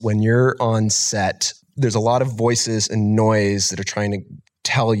When you're on set, there's a lot of voices and noise that are trying to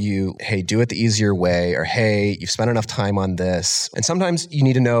tell you, hey, do it the easier way, or hey, you've spent enough time on this. And sometimes you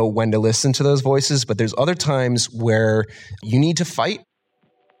need to know when to listen to those voices, but there's other times where you need to fight.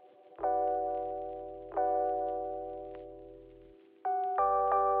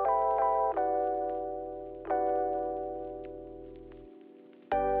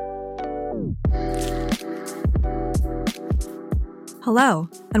 Hello,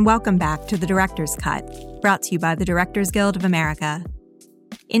 and welcome back to The Director's Cut, brought to you by the Directors Guild of America.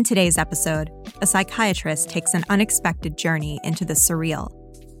 In today's episode, a psychiatrist takes an unexpected journey into the surreal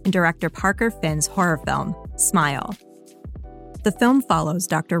in director Parker Finn's horror film, Smile. The film follows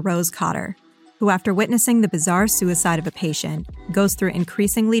Dr. Rose Cotter, who, after witnessing the bizarre suicide of a patient, goes through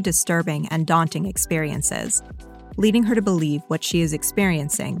increasingly disturbing and daunting experiences, leading her to believe what she is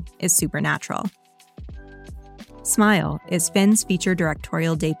experiencing is supernatural. Smile is Finn's feature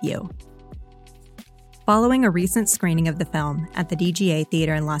directorial debut. Following a recent screening of the film at the DGA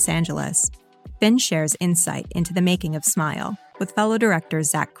Theater in Los Angeles, Finn shares insight into the making of Smile with fellow director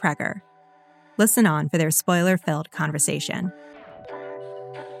Zach Cregger. Listen on for their spoiler-filled conversation.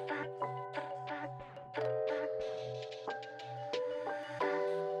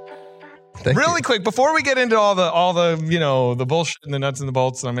 Really quick, before we get into all the the bullshit and the nuts and the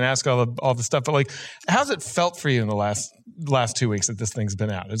bolts, and I'm going to ask all the stuff, but like, how's it felt for you in the last 2 weeks that this thing's been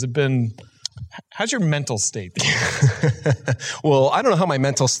out? How's your mental state? Well, I don't know how my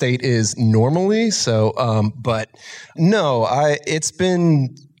mental state is normally, but no, it's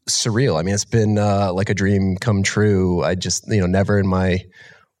been surreal. I mean, it's been like a dream come true. I just, never in my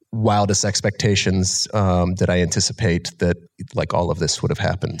wildest expectations did I anticipate that like all of this would have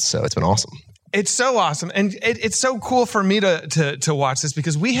happened. So it's been awesome. It's so awesome. And it's so cool for me to watch this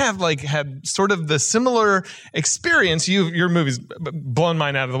because we have had sort of the similar experience. Your movie's blown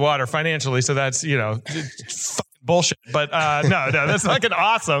mine out of the water financially. So that's, fucking bullshit. But no, that's fucking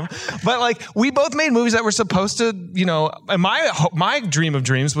awesome. But like, we both made movies that were supposed to, and my dream of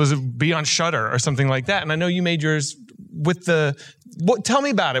dreams was be on Shudder or something like that. And I know you made yours with tell me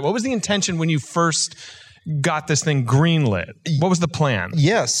about it. What was the intention when you first got this thing greenlit? What was the plan?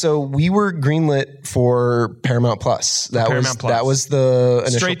 Yeah, so we were greenlit for Paramount Plus. That was the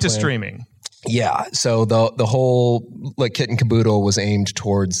initial straight to plan. Streaming. Yeah, so the whole like kit and caboodle was aimed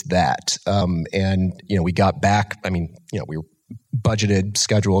towards that. And we got back. I mean, we were budgeted,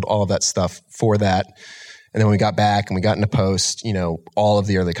 scheduled, all of that stuff for that. And then when we got back and we got into post, all of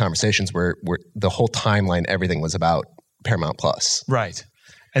the early conversations were the whole timeline, everything was about Paramount Plus. Right.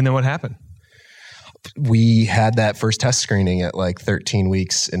 And then what happened? We had that first test screening at like 13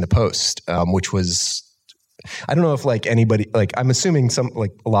 weeks into post, which was, I don't know if like anybody, like I'm assuming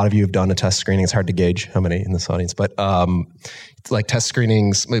a lot of you have done a test screening. It's hard to gauge how many in this audience, but like test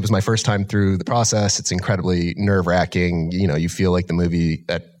screenings, it was my first time through the process. It's incredibly nerve wracking. You feel like the movie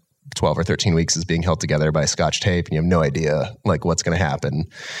at 12 or 13 weeks is being held together by scotch tape and you have no idea like what's going to happen.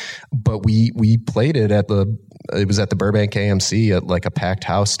 But we played it it was at the Burbank AMC at like a packed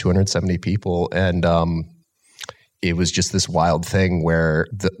house, 270 people. And it was just this wild thing where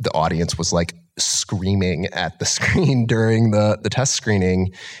the audience was like screaming at the screen during the test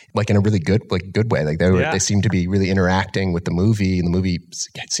screening, like in a really good way. Like they seemed to be really interacting with the movie, and the movie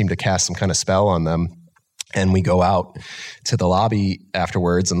seemed to cast some kind of spell on them. And we go out to the lobby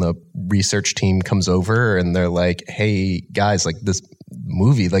afterwards and the research team comes over and they're like, hey guys, like this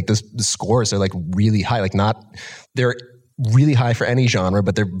movie, like the scores are like really high, they're really high for any genre,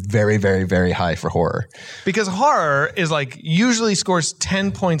 but they're very, very, very high for horror. Because horror is like usually scores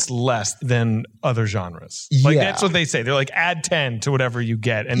 10 points less than other genres. Like that's what they say. They're like add 10 to whatever you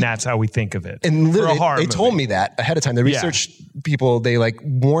get. And that's how we think of it. And literally, they told me that ahead of time. The research people, they like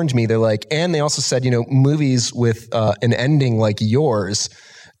warned me. They're like, and they also said, movies with an ending like yours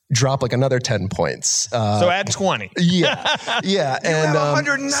drop like another 10 points. So add 20. Yeah. You have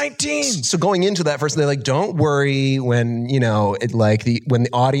 119. So going into that first, they're like, don't worry when, when the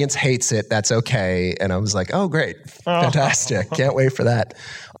audience hates it, that's okay. And I was like, oh, great. Fantastic. Can't wait for that.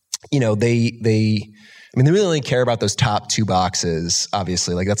 They really only care about those top two boxes,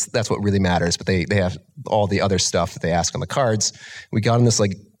 obviously. Like that's what really matters. But they have all the other stuff that they ask on the cards. We got on this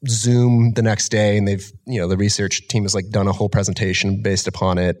like Zoom the next day, and they've the research team has like done a whole presentation based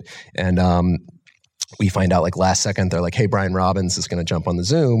upon it. And we find out like last second, they're like, hey, Brian Robbins is going to jump on the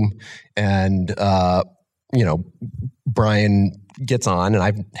Zoom, and Brian gets on, and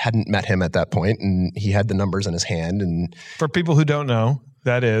I hadn't met him at that point, and he had the numbers in his hand. And for people who don't know,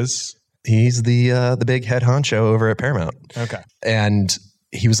 that is. He's the big head honcho over at Paramount. Okay. And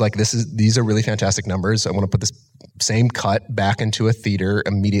he was like, these are really fantastic numbers. I want to put this same cut back into a theater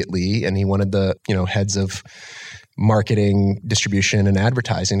immediately. And he wanted the, heads of marketing, distribution, and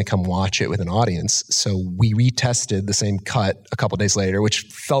advertising to come watch it with an audience. So we retested the same cut a couple days later, which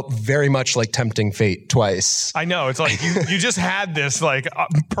felt very much like tempting fate twice. I know. It's like you just had this like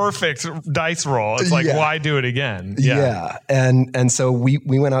perfect dice roll. It's like, why do it again? Yeah. And so we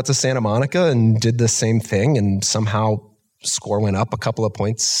went out to Santa Monica and did the same thing, and somehow score went up a couple of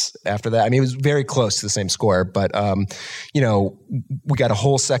points after that. I mean, it was very close to the same score, but, we got a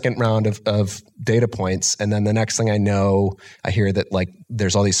whole second round of data points. And then the next thing I know, I hear that like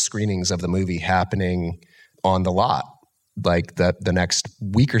there's all these screenings of the movie happening on the lot, like the next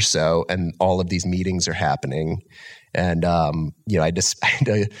week or so. And all of these meetings are happening. And, I had to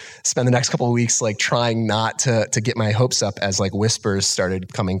spend the next couple of weeks like trying not to get my hopes up as like whispers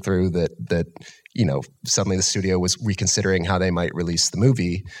started coming through that suddenly the studio was reconsidering how they might release the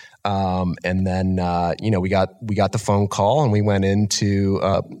movie. And then, we got the phone call, and we went into,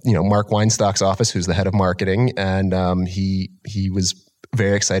 Mark Weinstock's office, who's the head of marketing. And, he was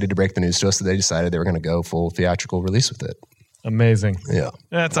very excited to break the news to us that they decided they were going to go full theatrical release with it. Amazing. Yeah.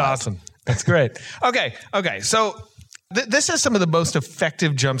 That's awesome. That's great. Okay. So this is some of the most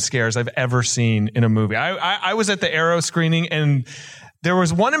effective jump scares I've ever seen in a movie. I was at the Arrow screening, and there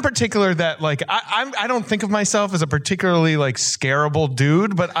was one in particular that like I don't think of myself as a particularly like scarable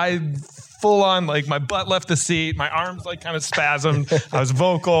dude, but I full on like my butt left the seat, my arms like kind of spasmed, I was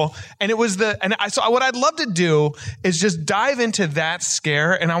vocal, and it was so what I'd love to do is just dive into that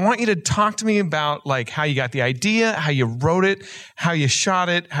scare, and I want you to talk to me about like how you got the idea, how you wrote it, how you shot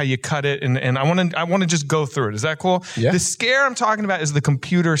it, how you cut it, and I want to just go through it. Is that cool? Yeah. The scare I'm talking about is the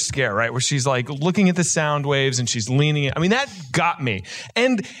computer scare, right? Where she's like looking at the sound waves and she's leaning in. I mean, that got me.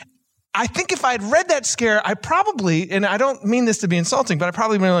 And I think if I'd read that scare, I probably, and I don't mean this to be insulting, but I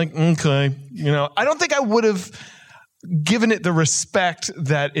probably been like, okay, I don't think I would have given it the respect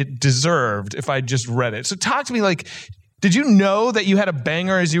that it deserved if I just read it. So talk to me, like, did you know that you had a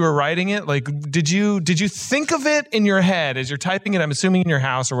banger as you were writing it? Like, did you think of it in your head as you're typing it? I'm assuming in your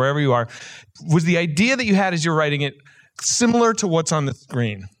house or wherever you are. Was the idea that you had as you're writing it similar to what's on the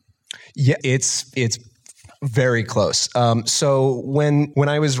screen? Yeah, it's very close. So when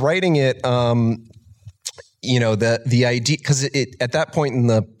I was writing it, the idea, because it at that point in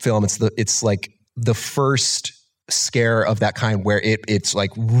the film, it's like the first scare of that kind where it's like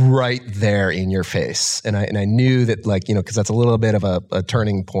right there in your face, and I knew that like because that's a little bit of a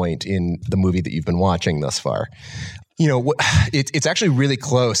turning point in the movie that you've been watching thus far. It's actually really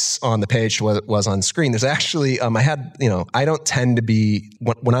close on the page to what it was on screen. There's actually, I don't tend to be,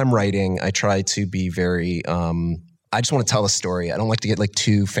 when I'm writing, I try to be very, I just want to tell a story. I don't like to get like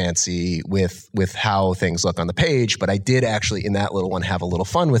too fancy with how things look on the page, but I did actually in that little one have a little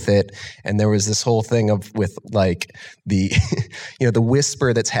fun with it. And there was this whole thing with like the, the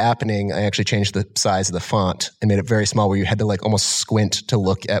whisper that's happening. I actually changed the size of the font and made it very small where you had to like almost squint to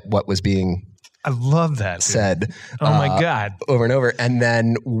look at what was being I love that. Said. Oh my God. Over and over. And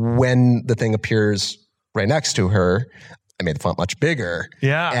then when the thing appears right next to her, I made the font much bigger.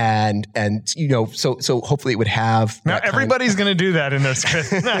 Yeah. And so hopefully it would have. Now everybody's going to do that in their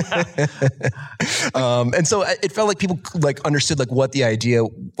script. And so it felt like people like understood like what the idea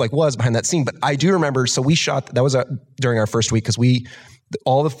like was behind that scene. But I do remember, so we shot, that was during our first week, because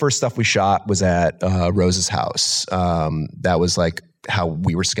all the first stuff we shot was at Rose's house. That was like how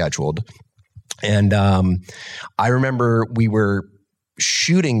we were scheduled. And I remember we were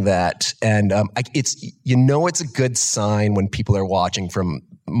shooting that, and it's a good sign when people are watching from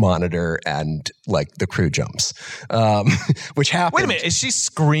monitor and like the crew jumps, which happened. Wait a minute, is she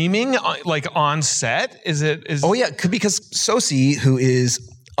screaming like on set? Oh yeah, because Sosi, who is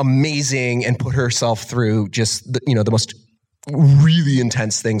amazing and put herself through just the most really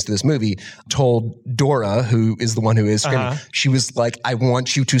intense things to this movie, told Dora, who is the one who is screaming, she was like, I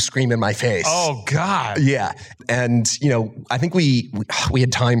want you to scream in my face. Oh God. Yeah. And, I think we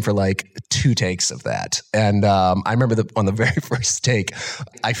had time for like 2 takes of that. And I remember on the very first take,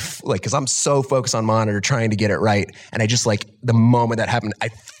 because I'm so focused on monitor trying to get it right. And I just like, the moment that happened, I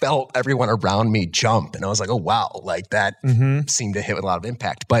felt everyone around me jump. And I was like, oh wow, like that seemed to hit with a lot of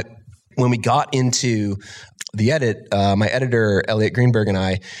impact. But when we got into the edit, my editor, Elliot Greenberg, and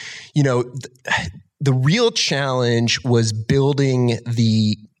I, the real challenge was building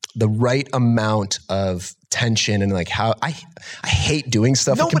the right amount of tension and like how I hate doing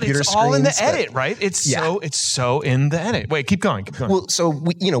stuff with computer screens. No, but it's all in the edit, right? It's so in the edit. Wait, keep going. Well, so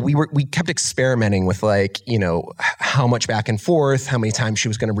we kept experimenting with like, how much back and forth, how many times she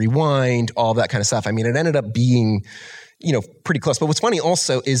was going to rewind, all that kind of stuff. I mean, it ended up being pretty close. But what's funny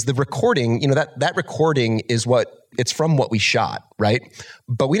also is the recording, that recording is it's from what we shot, right?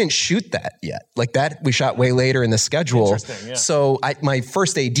 But we didn't shoot that yet. Like that we shot way later in the schedule. Interesting, yeah. So my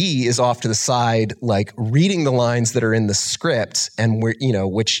first AD is off to the side, like reading the lines that are in the script, and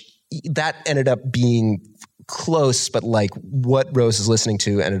which that ended up being close, but like what Rose is listening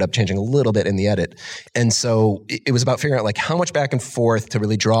to ended up changing a little bit in the edit. And so it was about figuring out like how much back and forth to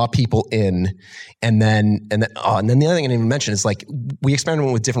really draw people in. And then the other thing I didn't even mention is like we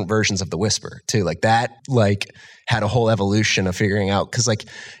experimented with different versions of the whisper too. Like that like had a whole evolution of figuring out, because like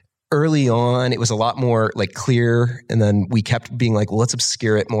early on, it was a lot more like clear, and then we kept being like, well, let's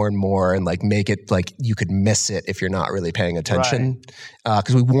obscure it more and more, and like make it like you could miss it if you're not really paying attention.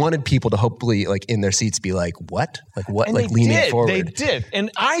 Because we wanted people to hopefully like in their seats be like, what, and like leaning forward. They did,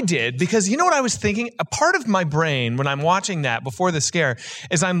 and I did, because you know what I was thinking. A part of my brain when I'm watching that before the scare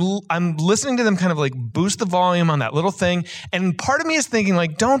is I'm listening to them kind of like boost the volume on that little thing, and part of me is thinking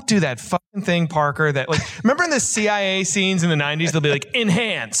like, don't do that fucking thing, Parker. That like, remember in the CIA scenes in the 90s, they'll be like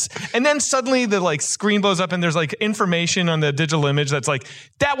enhance. And then suddenly the like screen blows up and there's like information on the digital image that's like,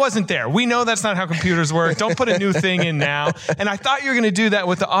 that wasn't there. We know that's not how computers work. Don't put a new thing in now. And I thought you were going to do that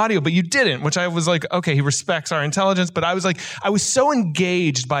with the audio, but you didn't, which I was like, okay, he respects our intelligence. But I was like, I was so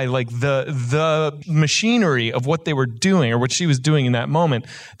engaged by like the machinery of what they were doing or what she was doing in that moment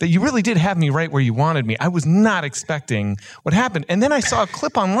that you really did have me right where you wanted me. I was not expecting what happened. And then I saw a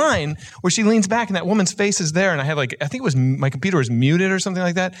clip online where she leans back and that woman's face is there. And I had like, I think it was my computer was muted or something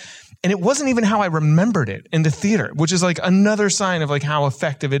like that. And it wasn't even how I remembered it in the theater, which is like another sign of like how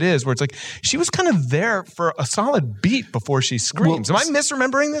effective it is, where it's like she was kind of there for a solid beat before she screams. Am I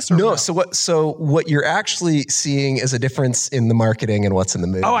misremembering this? No. So what you're actually seeing is a difference in the marketing and what's in the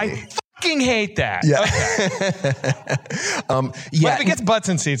movie. Oh, I fucking hate that. Yeah. Okay. But if it gets butts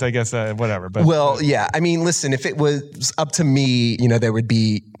in seats, I guess whatever. But yeah. I mean, listen, if it was up to me, there would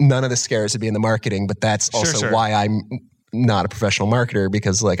be none of the scares would be in the marketing, but that's also why I'm not a professional marketer,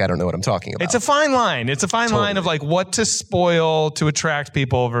 because like I don't know what I'm talking about. It's a fine line. It's a fine line of like what to spoil to attract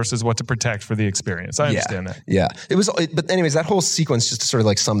people versus what to protect for the experience. I understand that. Yeah. But anyways, that whole sequence, just to sort of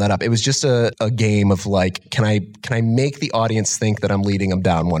like sum that up, it was just a game of like, can I make the audience think that I'm leading them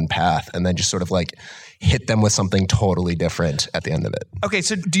down one path, and then just sort of like hit them with something totally different at the end of it. Okay,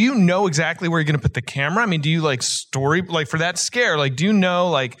 so do you know exactly where you're going to put the camera? I mean, do you like for that scare, like do you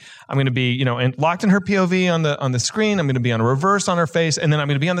know like I'm going to be, locked in her POV on the screen, I'm going to be on a reverse on her face, and then I'm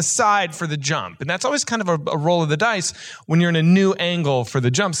going to be on the side for the jump. And that's always kind of a roll of the dice when you're in a new angle for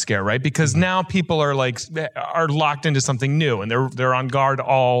the jump scare, right? Because now people are locked into something new, and they're on guard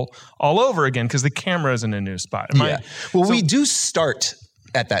all over again because the camera is in a new spot. We do start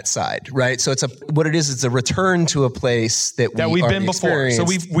at that side, right? So it's a return to a place that we've been before. So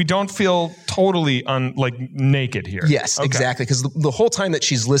we don't feel totally naked here. Yes, okay. Exactly. Because the whole time that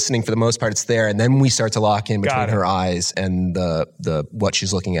she's listening, for the most part, it's there, and then we start to lock in between her eyes and the what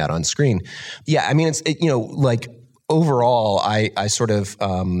she's looking at on screen. Yeah, I mean, overall, I sort of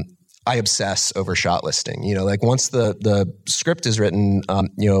I obsess over shot listing. Like once the script is written,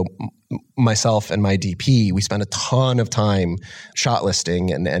 myself and my DP, we spend a ton of time shot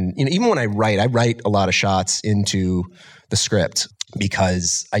listing, and even when I write a lot of shots into the script,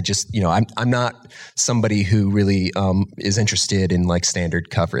 because I just I'm not somebody who really is interested in like standard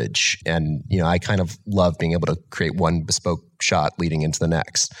coverage, and I kind of love being able to create one bespoke shot leading into the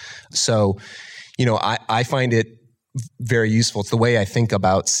next. So I find it very useful. It's the way I think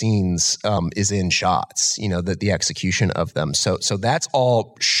about scenes is in shots, the execution of them. So that's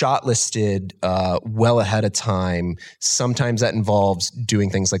all shot listed well ahead of time. Sometimes that involves doing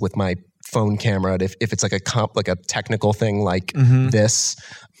things like with my phone camera. If it's like a technical thing like this,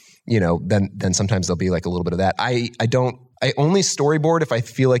 then sometimes there'll be like a little bit of that. I only storyboard if I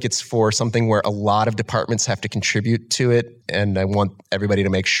feel like it's for something where a lot of departments have to contribute to it, and I want everybody to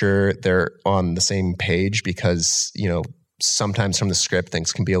make sure they're on the same page, because, sometimes from the script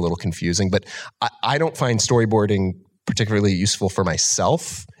things can be a little confusing. But I don't find storyboarding particularly useful for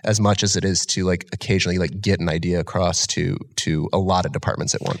myself as much as it is to like occasionally like get an idea across to a lot of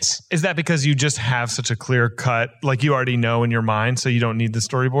departments at once. Is that because you just have such a clear cut, like you already know in your mind, so you don't need the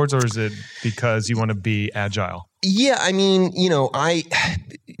storyboards, or is it because you want to be agile? Yeah, I mean,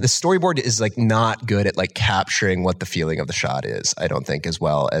 the storyboard is like not good at like capturing what the feeling of the shot is, I don't think, as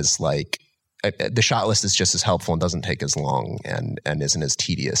well as like the shot list is just as helpful and doesn't take as long and isn't as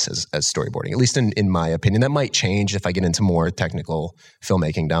tedious as storyboarding, at least in my opinion. That might change if I get into more technical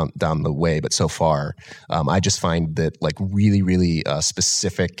filmmaking down the way, but so far, I just find that like really, really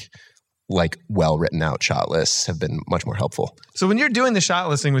specific like well written out shot lists have been much more helpful. So when you're doing the shot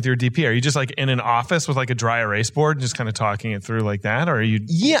listing with your DP, are you just like in an office with like a dry erase board and just kind of talking it through like that? Or are you?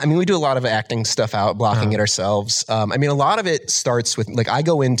 Yeah, I mean, we do a lot of acting stuff out, blocking it ourselves. I mean, a lot of it starts with like I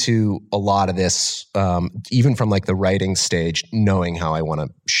go into a lot of this, even from like the writing stage, knowing how I want to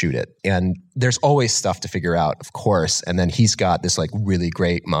shoot it. And there's always stuff to figure out, of course. And then he's got this like really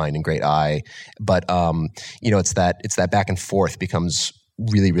great mind and great eye. But it's that back and forth becomes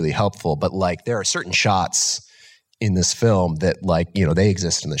really, really helpful. But like there are certain shots in this film that like, they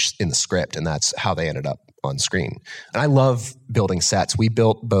exist in the script, and that's how they ended up on screen. And I love building sets. We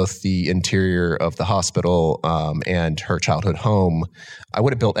built both the interior of the hospital and her childhood home. I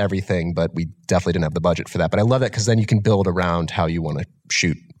would have built everything, but we definitely didn't have the budget for that. But I love that because then you can build around how you want to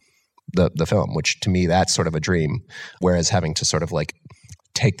shoot the film, which to me, that's sort of a dream. Whereas having to sort of like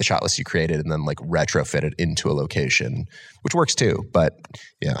take the shot list you created and then like retrofit it into a location, which works too. But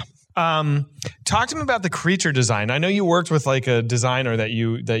yeah. Talk to me about the creature design. I know you worked with like a designer that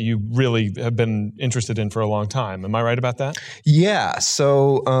you really have been interested in for a long time. Am I right about that? Yeah.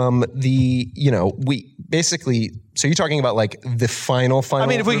 So we basically. So you're talking about like the final. I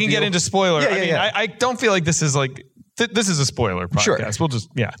mean, if we reveal? can get into spoiler, Yeah. I don't feel like this is like. This is a spoiler podcast. Sure. We'll just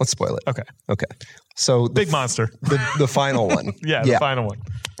Let's spoil it. Okay. So big monster. The final one. Yeah, the final one.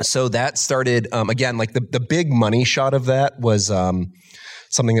 So that started again. Like the big money shot of that was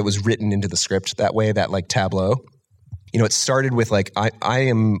something that was written into the script that way. That like tableau. It started with like I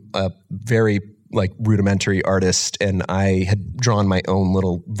am a very like rudimentary artist, and I had drawn my own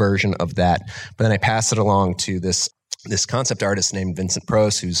little version of that. But then I passed it along to this concept artist named Vincent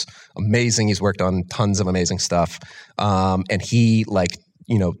Prose, who's amazing. He's worked on tons of amazing stuff. And he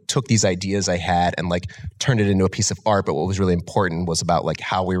took these ideas I had and like turned it into a piece of art. But what was really important was about like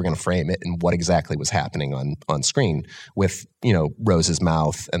how we were going to frame it and what exactly was happening on screen with, Rose's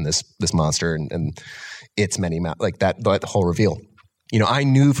mouth and this monster and its many mouth, like that whole reveal. I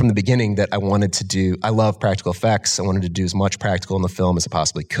knew from the beginning that I love practical effects. I wanted to do as much practical in the film as I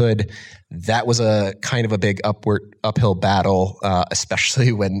possibly could. That was a kind of a big uphill battle,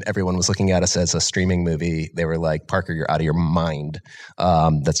 especially when everyone was looking at us as a streaming movie. They were like, Parker, you're out of your mind.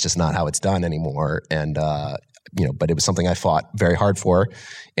 That's just not how it's done anymore. And, but it was something I fought very hard for.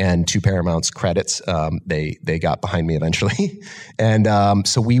 And to Paramount's credits, they got behind me eventually. And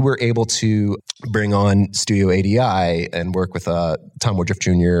so we were able to bring on Studio ADI and work with Tom Woodruff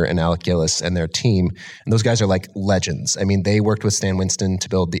Jr. and Alec Gillis and their team. And those guys are like legends. I mean, they worked with Stan Winston to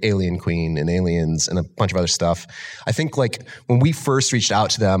build the Alien Queen and Aliens and a bunch of other stuff. I think like when we first reached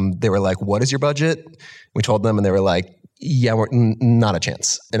out to them, they were like, what is your budget? We told them and they were like, yeah, we're not a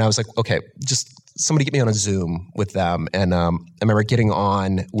chance. And I was like, okay, just somebody get me on a Zoom with them. And I remember getting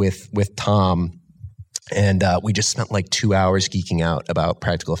on with Tom, and we just spent like 2 hours geeking out about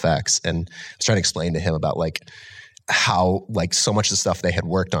practical effects. And I was trying to explain to him about like how like so much of the stuff they had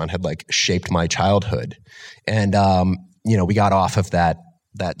worked on had like shaped my childhood. And, we got off of that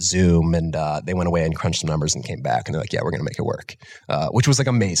Zoom, and they went away and crunched some numbers and came back and they're like, yeah, we're going to make it work, which was like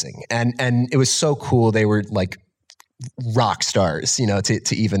amazing. And it was so cool. They were like rock stars,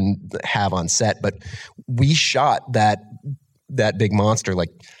 to even have on set. But we shot that big monster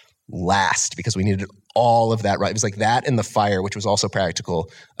like last because we needed all of that. Right, it was like that and the fire, which was also practical.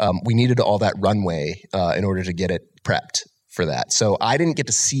 We needed all that runway in order to get it prepped for that. So I didn't get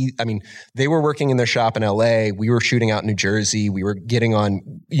to see. I mean, they were working in their shop in LA. We were shooting out in New Jersey. We were getting on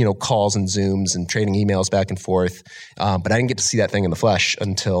calls and Zooms and trading emails back and forth. But I didn't get to see that thing in the flesh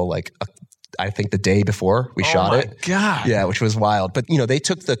until like I think the day before we shot it. Oh my God. Yeah, which was wild. But, they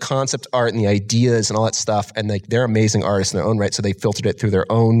took the concept art and the ideas and all that stuff, and like they're amazing artists in their own right. So they filtered it through their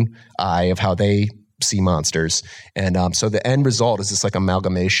own eye of how they see monsters. And so the end result is this like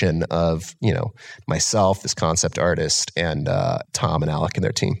amalgamation of, myself, this concept artist, and Tom and Alec and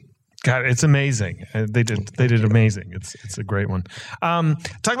their team. God, it's amazing. They did amazing. It's a great one.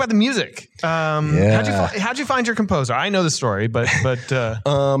 Talk about the music. How'd you find your composer? I know the story, but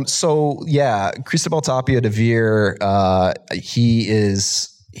Cristobal Tapia de Veer.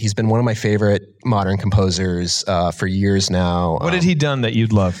 He's been one of my favorite modern composers for years now. What had he done that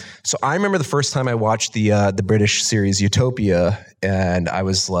you'd love? So I remember the first time I watched the British series Utopia, and I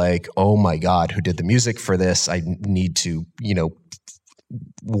was like, oh my God, who did the music for this? I need to,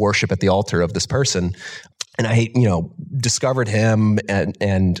 worship at the altar of this person. And I, discovered him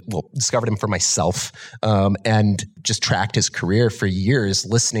and discovered him for myself, and just tracked his career for years,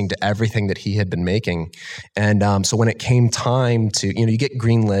 listening to everything that he had been making. And so when it came time to, you get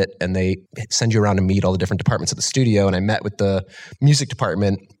greenlit and they send you around to meet all the different departments of the studio. And I met with the music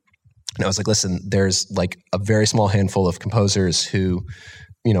department, and I was like, listen, there's like a very small handful of composers who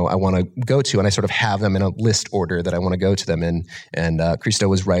I want to go to, and I sort of have them in a list order that I want to go to them in. And Christo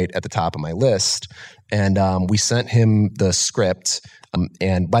was right at the top of my list. And we sent him the script.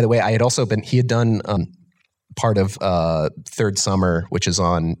 And by the way, he had done part of Third Summer, which is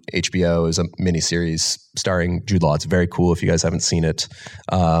on HBO, is a miniseries starring Jude Law. It's very cool if you guys haven't seen it.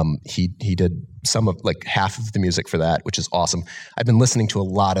 He did half of the music for that, which is awesome. I've been listening to a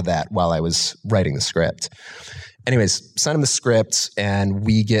lot of that while I was writing the script. Anyways, sent him the script, and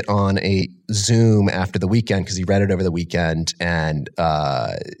we get on a Zoom after the weekend because he read it over the weekend. And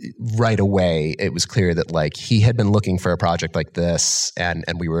right away, it was clear that he had been looking for a project like this, and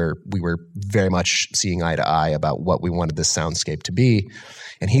we were very much seeing eye to eye about what we wanted this soundscape to be.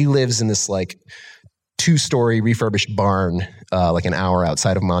 And he lives in this 2-story refurbished barn, an hour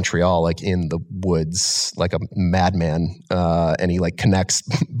outside of Montreal, in the woods, like a madman. And he connects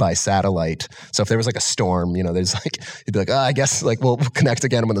by satellite. So if there was a storm, there's he'd be like, I guess we'll connect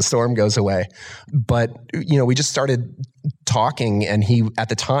again when the storm goes away. But, we just started talking, and at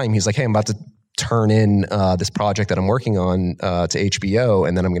the time, he's like, hey, I'm about to turn in this project that I'm working on to HBO,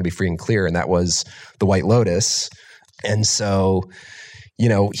 and then I'm going to be free and clear. And that was The White Lotus. And so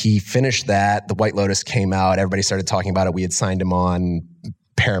he finished that. The White Lotus came out. Everybody started talking about it. We had signed him on.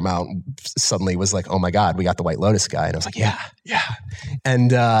 Paramount suddenly was like, oh my God, we got the White Lotus guy. And I was like, yeah. And,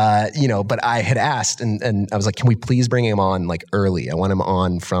 but I had asked and I was like, can we please bring him on early? I want him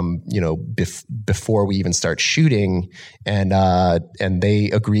on from, before we even start shooting. And they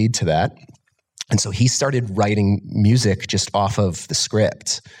agreed to that. And so he started writing music just off of the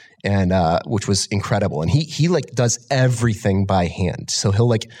script. And which was incredible. And he does everything by hand. So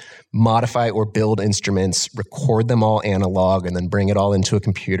he'll modify or build instruments, record them all analog, and then bring it all into a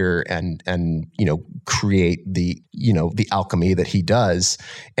computer and create the alchemy that he does.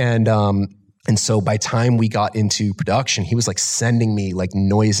 And so by time we got into production, he was sending me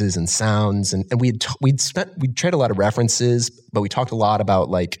noises and sounds, and we'd tried a lot of references, but we talked a lot about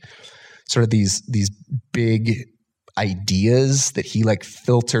sort of these big ideas that he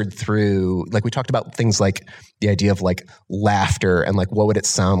filtered through. We talked about things like the idea of laughter and what would it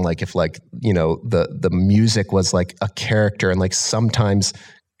sound like if the music was a character, and sometimes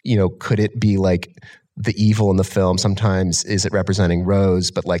could it be the evil in the film, sometimes is it representing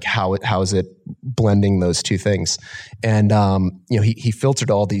Rose, but how is it blending those two things? And he filtered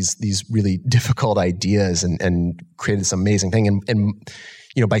all these really difficult ideas and created this amazing thing.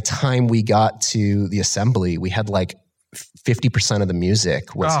 And by time we got to the assembly, we had 50% of the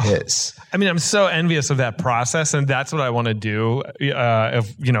music was his. I mean, I'm so envious of that process, and that's what I want to do.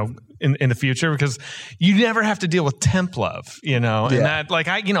 In the future, because you never have to deal with temp love, and that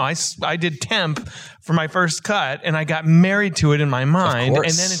I did temp for my first cut, and I got married to it in my mind, and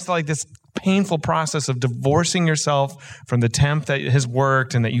then it's this painful process of divorcing yourself from the temp that has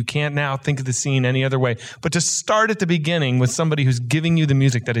worked and that you can't now think of the scene any other way, but to start at the beginning with somebody who's giving you the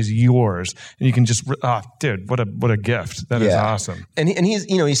music that is yours, and you can just dude, what a gift. That is awesome. And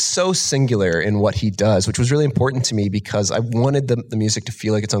he's so singular in what he does, which was really important to me because I wanted the music to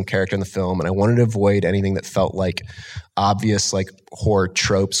feel like its own character in the film, and I wanted to avoid anything that felt obvious horror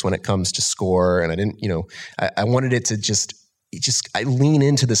tropes when it comes to score, and I didn't I wanted it to I lean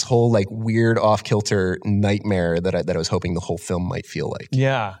into this whole weird off-kilter nightmare that I was hoping the whole film might feel like.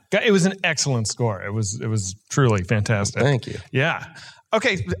 Yeah. It was an excellent score. It was truly fantastic. Thank you. Yeah.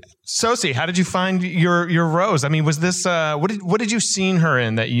 Okay. Sosie, how did you find your Rose? I mean, was this, what did you seen her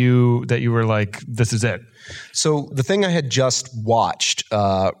in that you were like, this is it? So the thing I had just watched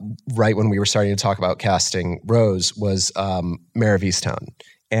right when we were starting to talk about casting Rose was Mare of Easttown.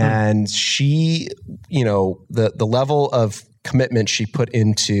 And she, the level of commitment she put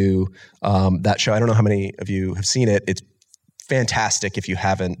into that show. I don't know how many of you have seen it. It's fantastic. If you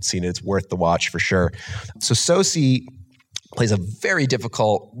haven't seen it, it's worth the watch for sure. So Sosie plays a very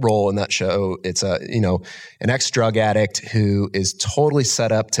difficult role in that show. It's an ex-drug addict who is totally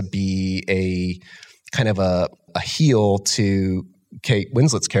set up to be a kind of a heel to Kate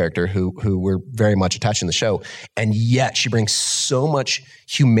Winslet's character, who we're very much attached in the show, and yet she brings so much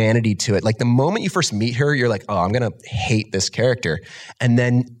humanity to it. The moment you first meet her, you're like, oh, I'm gonna hate this character, and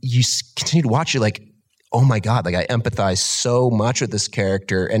then you continue to watch. You're like, oh my God, I empathize so much with this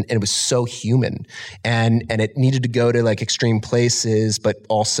character, and it was so human, and it needed to go to extreme places, but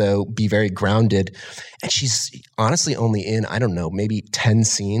also be very grounded. And she's honestly only in, I don't know, maybe 10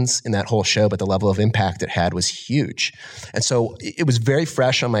 scenes in that whole show, but the level of impact it had was huge. And so it was very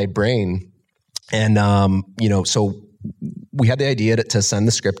fresh on my brain. And, so we had the idea to send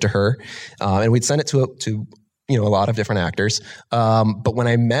the script to her, and we'd send it to a lot of different actors. But when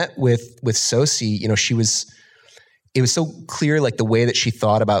I met with Sosie, she was, it was so clear, like the way that she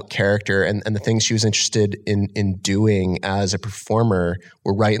thought about character and the things she was interested in doing as a performer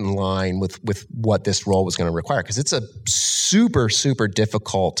were right in line with what this role was going to require. Because it's a super, super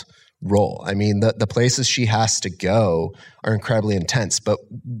difficult role. I mean, the places she has to go are incredibly intense. But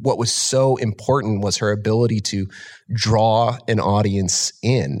what was so important was her ability to draw an audience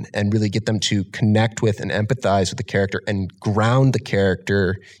in and really get them to connect with and empathize with the character and ground the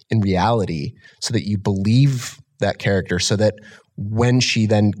character in reality so that you believe that character, so that when she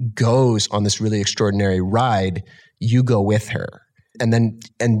then goes on this really extraordinary ride, you go with her. And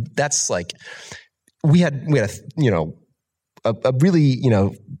that's like, we had a really,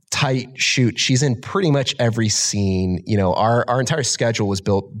 tight shoot. She's in pretty much every scene. Our entire schedule was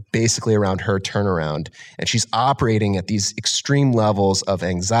built basically around her turnaround, and she's operating at these extreme levels of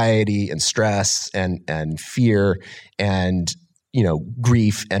anxiety and stress and fear and,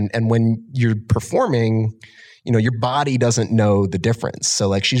 grief. And when you're performing, your body doesn't know the difference. So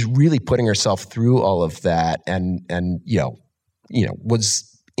like she's really putting herself through all of that and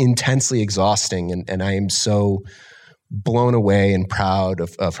was intensely exhausting. And I am so blown away and proud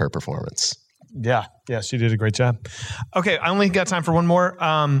of her performance. Yeah, she did a great job. Okay, I only got time for one more.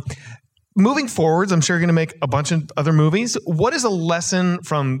 Moving forwards, I'm sure you're going to make a bunch of other movies. What is a lesson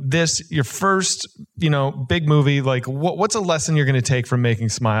from this, your first, big movie? Like, what's a lesson you're going to take from making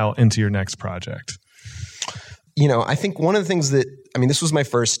Smile into your next project? I think one of the things this was my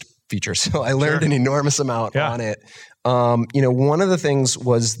first feature, so I learned an enormous amount on it. One of the things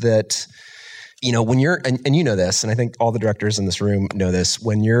was that, when you're, and you know this, and I think all the directors in this room know this,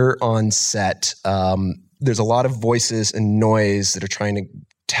 when you're on set, there's a lot of voices and noise that are trying to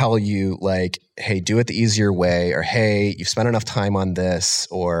tell you like, hey, do it the easier way, or hey, you've spent enough time on this,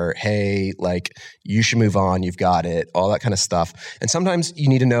 or hey, like you should move on, you've got it, all that kind of stuff. And sometimes you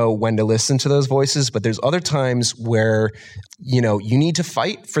need to know when to listen to those voices, but there's other times where, you need to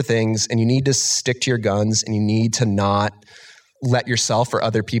fight for things and you need to stick to your guns and you need to not let yourself or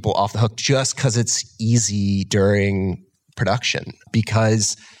other people off the hook just because it's easy during production.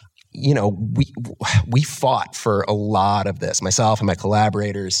 Because we fought for a lot of this, myself and my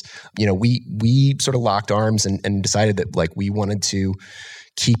collaborators. We sort of locked arms and decided that like we wanted to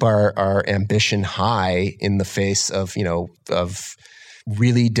keep our ambition high in the face of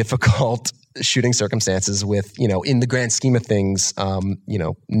really difficult shooting circumstances with, in the grand scheme of things,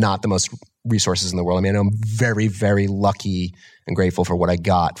 not the most resources in the world. I mean, I'm very, very lucky and grateful for what I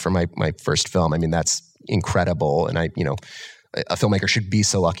got for my first film. I mean, that's incredible. And a filmmaker should be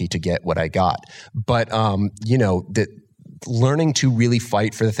so lucky to get what I got. But, that learning to really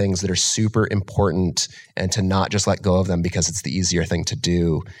fight for the things that are super important and to not just let go of them because it's the easier thing to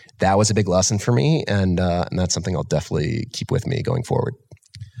do, that was a big lesson for me. And that's something I'll definitely keep with me going forward.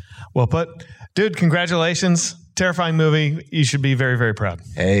 Well put. Dude, congratulations. Terrifying movie. You should be very, very proud.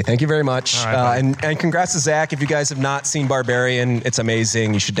 Hey, thank you very much. All right, and congrats to Zach. If you guys have not seen Barbarian, it's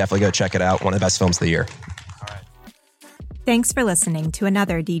amazing. You should definitely go check it out. One of the best films of the year. Thanks for listening to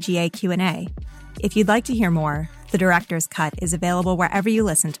another DGA Q&A. If you'd like to hear more, The Director's Cut is available wherever you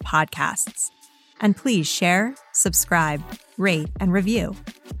listen to podcasts. And please share, subscribe, rate, and review.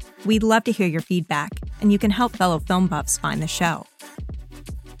 We'd love to hear your feedback, and you can help fellow film buffs find the show.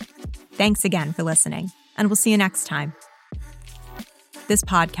 Thanks again for listening, and we'll see you next time. This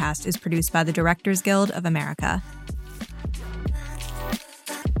podcast is produced by the Directors Guild of America.